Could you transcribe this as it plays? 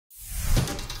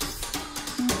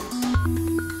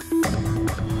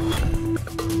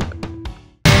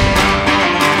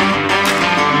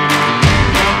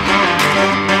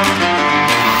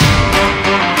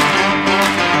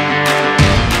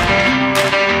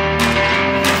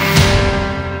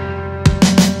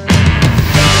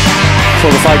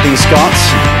Fighting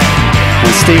Scots.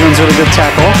 And Stevens with a good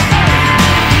tackle.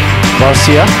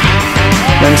 Barcia.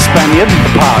 Then Spaniard.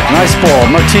 Park. Nice ball.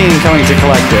 Martin coming to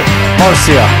collect it.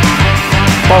 Barcia.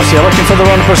 Barcia looking for the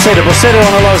run of Borcedo. Borcedo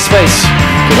on a lot of space.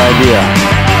 Good idea.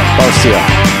 Barcia.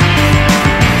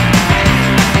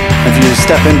 If you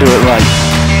step into it right.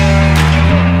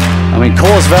 I mean,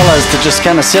 calls Velas to just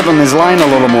kind of sit on his line a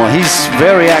little more. He's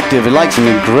very active. He likes him.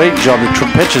 A great job. The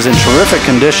pitch is in terrific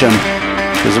condition.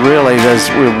 Because really,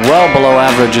 we're well below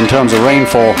average in terms of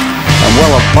rainfall and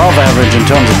well above average in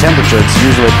terms of temperature. It's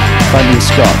usually Fighting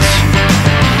Scots.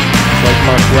 It's like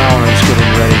Mark Brown is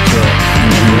getting ready to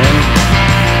win.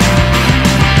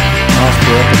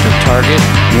 Osprey up at the target.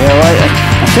 Yeah, right.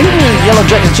 I think the Yellow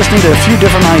Jackets just need a few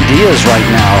different ideas right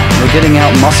now. They're getting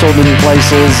out muscled in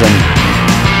places and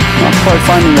not quite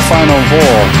finding the final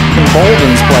ball.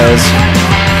 Emboldens players.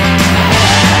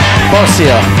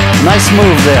 Barcia, nice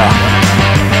move there.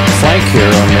 Flank here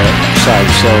on the side,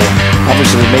 so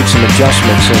obviously they made some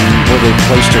adjustments in where they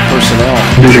placed their personnel.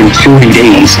 140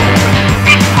 days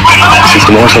since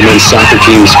the Marshall men's soccer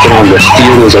team spit on the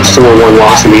field. It was a 4-1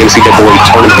 loss in the NCAA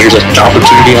tournament. Here's an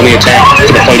opportunity on the attack for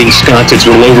the Fighting Scots. It's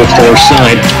Rolova far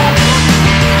side.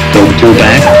 They'll pull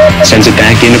back, sends it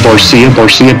back into Barcia.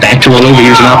 Barcia back to Rolova.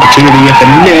 Here's an opportunity at the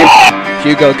net.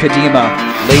 Hugo Kadima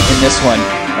late in this one.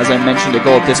 As I mentioned, a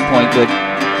goal at this point could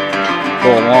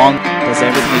go along. Does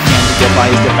everything he can to get by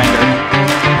his defender.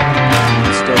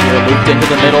 Still here, looped into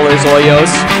the middle. There's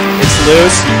Hoyos. It's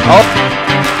loose. Oh!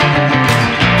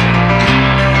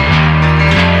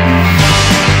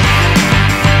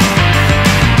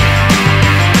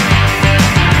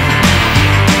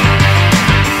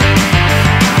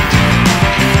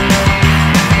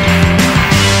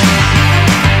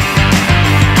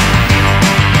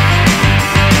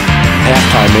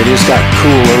 Halftime, it just got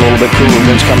cool, a little bit cooler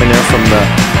winds coming there from the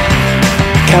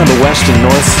kind of the west and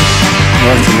north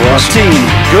and west. Martin,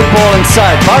 good ball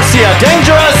inside. Barcia,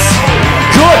 dangerous!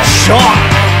 Good shot!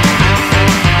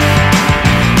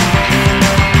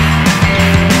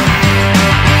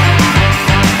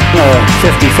 A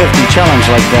 50-50 challenge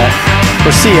like that.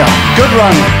 Barcia, good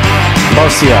run.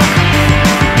 Barcia.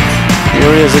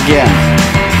 Here he is again.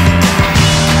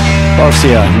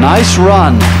 Barcia, nice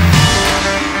run.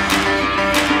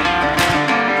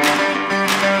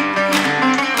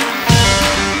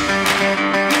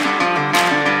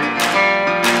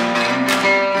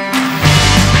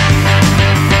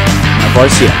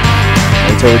 Barcia.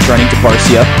 Nato returning to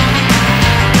Barcia.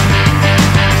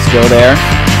 Still there.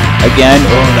 Again.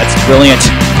 Oh, that's brilliant.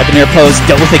 At the near post.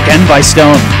 Dealt with again by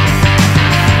Stone.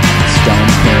 Stone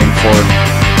clearing for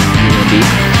UND.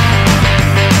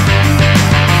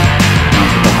 Now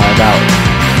for the high out.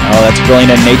 Oh, that's brilliant.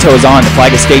 And Nato is on. The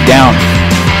flag has stayed down.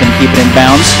 Can keep it in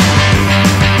bounds.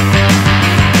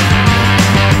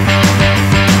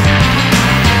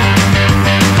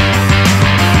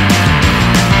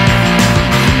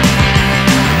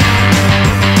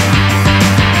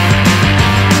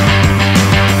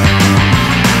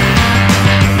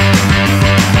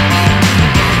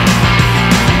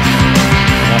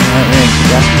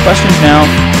 Asking questions now.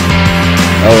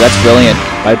 Oh, that's brilliant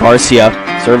by Barcia.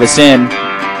 Service in.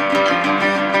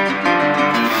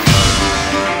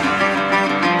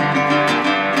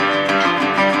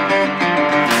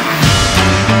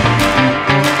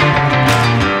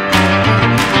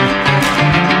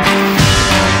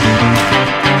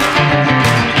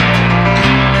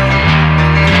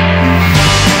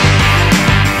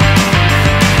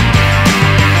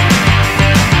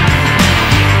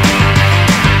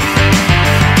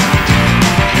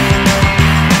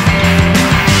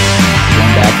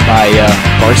 By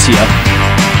Barcia.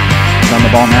 He's on the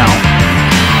ball now.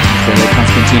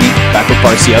 Constantini back with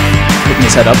Barcia, picking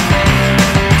his head up.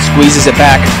 Squeezes it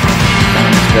back.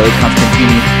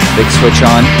 Constantini, big switch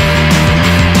on.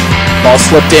 Ball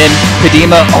slipped in.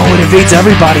 Kadima, oh, it evades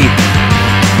everybody.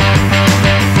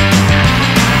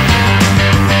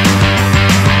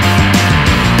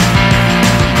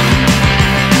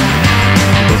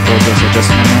 Those goals are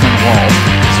just on the wall.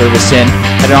 Service in.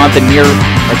 Headed on at the near,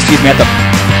 or excuse me, at the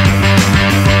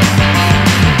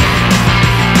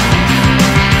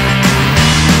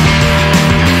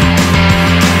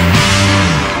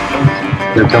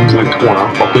Here comes the corner.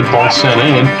 A good ball sent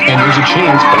in, and there's a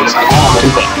chance, but it's out.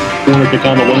 Corner kick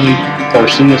on the way.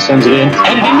 Barcia sends it in.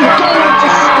 And it into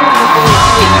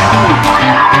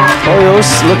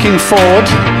Hoyos looking forward.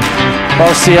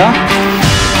 Barcia.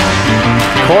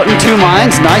 Caught in two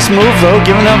minds. Nice move though,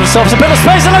 giving themselves a bit of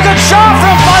space and a good shot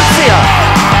from Barcia.